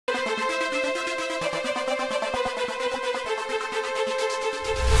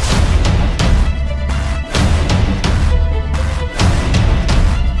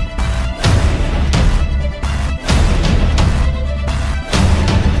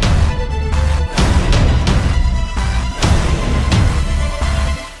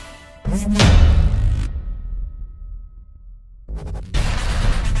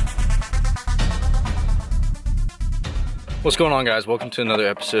What's going on, guys? Welcome to another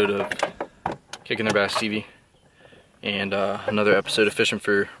episode of Kicking Their Bass TV and another episode of Fishing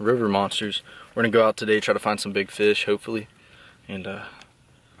for River Monsters. We're gonna go out today, try to find some big fish, hopefully, and we're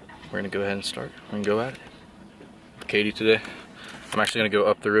gonna go ahead and start. We're gonna go at it. Katie today. I'm actually gonna go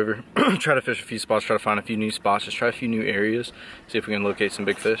up the river, try to fish a few spots, try to find a few new spots, just try a few new areas, see if we can locate some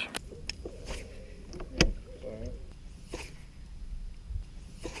big fish.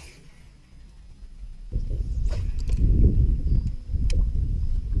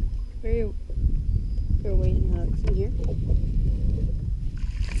 You're waiting hooks in here.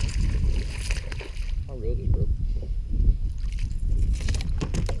 My reel just broke.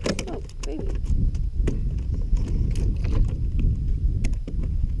 Oh, baby.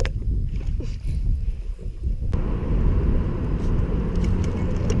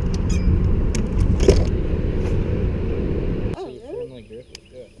 So you're feeling like Griffith?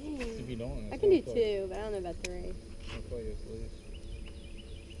 Yeah. If you don't, I can do two, but I don't know about three. I'll call you a police.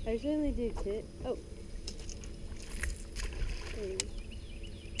 I usually do two. Oh. Three.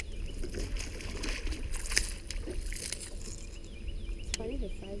 It's funny the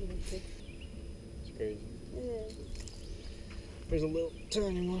size of the fish. It's crazy. It is. There's a little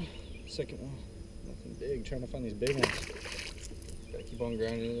tiny one. Second one. Nothing big. Trying to find these big ones. Gotta keep on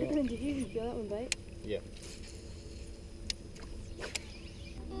grinding it out. Did you feel that one bite? Yeah.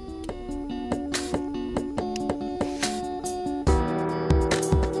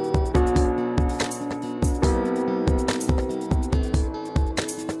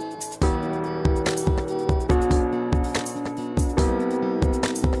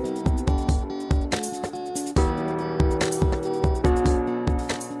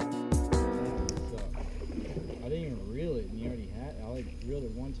 Reeled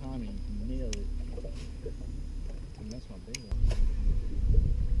it one time and nailed it. And that's my big one.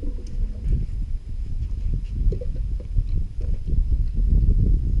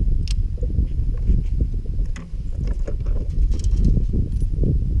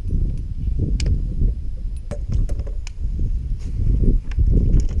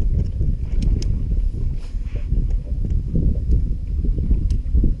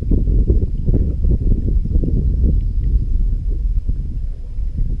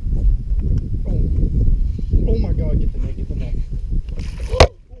 Oh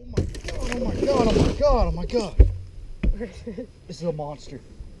my god. This is a monster.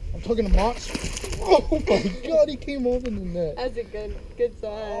 I'm talking a monster. Oh my god, he came over in the net. That's a good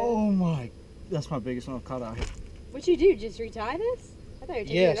size. Oh my, that's my biggest one I've caught out here. What'd you do? Just retie this? I thought you were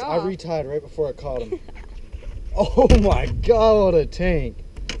taking it off. I retied right before I caught him. Oh my god, what a tank.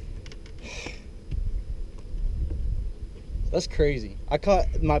 That's crazy. I caught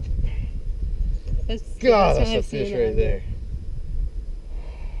my... God, that's a fish right there.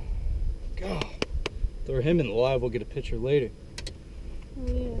 God. Throw him in the live, we'll get a picture later. Oh,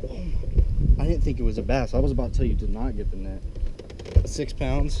 yeah. Oh my, I didn't think it was a bass. I was about to tell you to not get the net. 6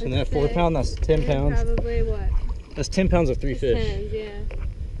 pounds, and that 4 pound, that's 10 pounds. Probably what? That's 10 pounds of 3 fish. 10, yeah.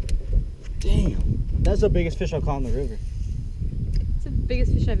 Damn. That's the biggest fish I've caught in the river. It's the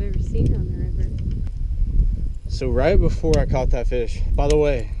biggest fish I've ever seen on the river. So right before I caught that fish, by the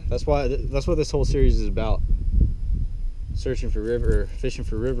way, that's what this whole series is about. Searching for river, fishing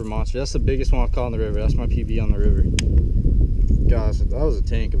for river monsters. That's the biggest one I've caught in the river. That's my PB on the river. Gosh, that was a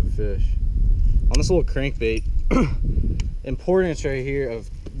tank of a fish. On this little crankbait, importance right here of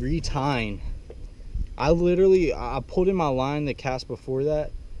retying. I pulled in my line the cast before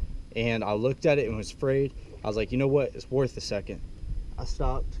that, and I looked at it and was afraid. I was like, you know what? It's worth a second. I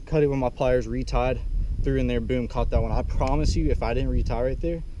stopped, cut it with my pliers, retied, threw in there, boom, caught that one. I promise you, if I didn't retie right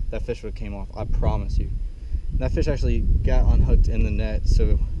there, that fish would have came off. I promise you. That fish actually got unhooked in the net,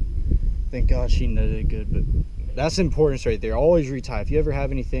 so thank God she netted it good. But that's importance right there. Always retie. If you ever have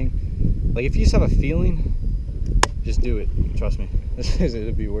anything, like if you just have a feeling, just do it. Trust me,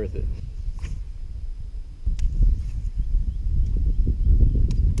 it'll be worth it.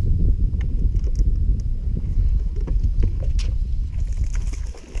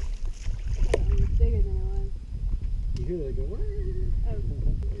 It's bigger than it was. You hear that go? Oh.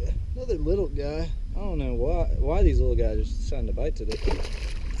 Yeah. Another little guy. I don't know why these little guys are deciding to bite today.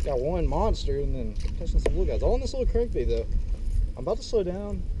 Got one monster and then catching some little guys. All in this little crankbait though. I'm about to slow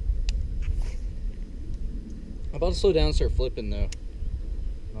down. And start flipping though.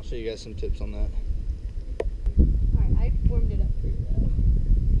 I'll show you guys some tips on that. Alright, I warmed it up for you though.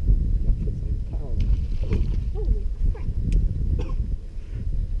 Put some power in it. Holy crap.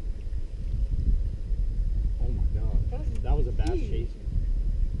 Oh my god. That was a bass huge. chasing.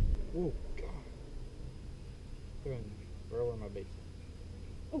 Oh god. Throw in there. Where my bait?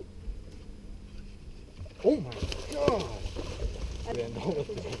 Oh. Oh my god.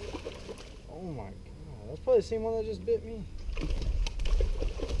 Oh my god, that's probably the same one that just bit me.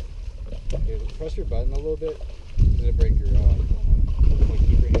 Okay, press your button a little bit. Does it break your rod?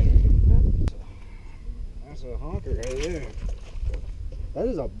 Keep your hand right here. That's a honker right there. That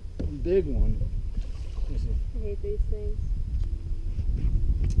is a big one. Let me see. I hate these things.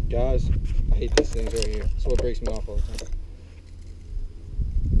 Guys, I hate these things right here. That's what breaks me off all the time.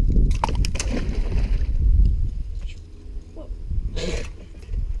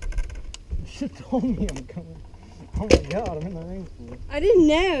 You should have told me I'm coming. Oh my god, I'm in the ring. I didn't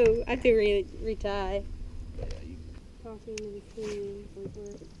know. I have to retie. Yeah, talking to the screen.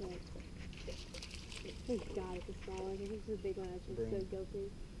 Thank God it's a small one. If this is a big one, I feel so guilty.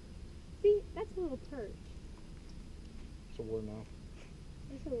 See, that's a little perch. It's a warmouth.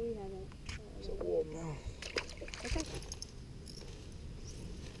 That's what we have it. It's a warmouth. Okay.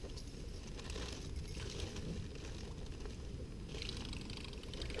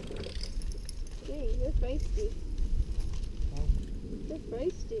 Dang, they're feisty. Huh? They're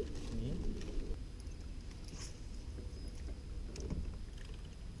feisty. Yeah.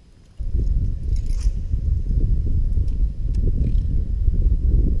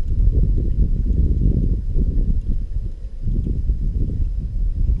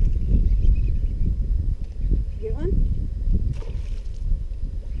 Get one?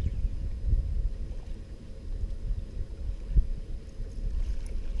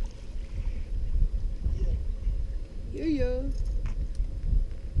 Yeah.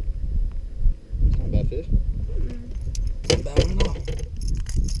 It's not a bad fish. Not a bad one at all.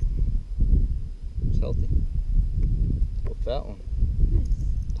 It's healthy. Oh, fat one.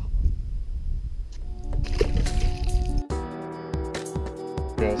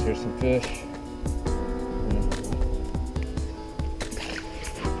 Guys, here's some fish.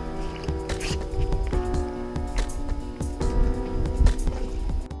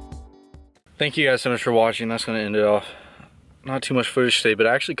 Thank you guys so much for watching. That's going to end it off. Not too much footage today, but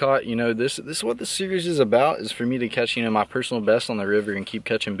I actually caught, you know, this is what this series is about, is for me to catch, you know, my personal best on the river and keep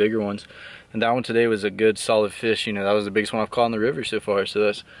catching bigger ones. And that one today was a good solid fish. You know, that was the biggest one I've caught on the river so far, so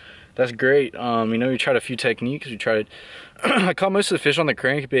that's great. You know, we tried a few techniques. We tried I caught most of the fish on the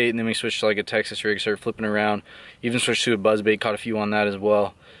crankbait, and then we switched to like a Texas rig, started flipping around, even switched to a buzz bait, caught a few on that as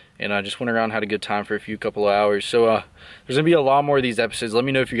well. And I just went around, had a good time for a couple of hours. So there's gonna be a lot more of these episodes. Let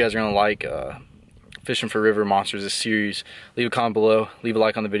me know if you guys are gonna like Fishing for River Monsters, this series. Leave a comment below, leave a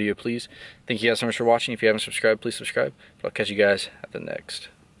like on the video, please. Thank you guys so much for watching. If you haven't subscribed, please subscribe. But I'll catch you guys at the next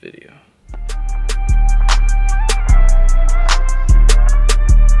video.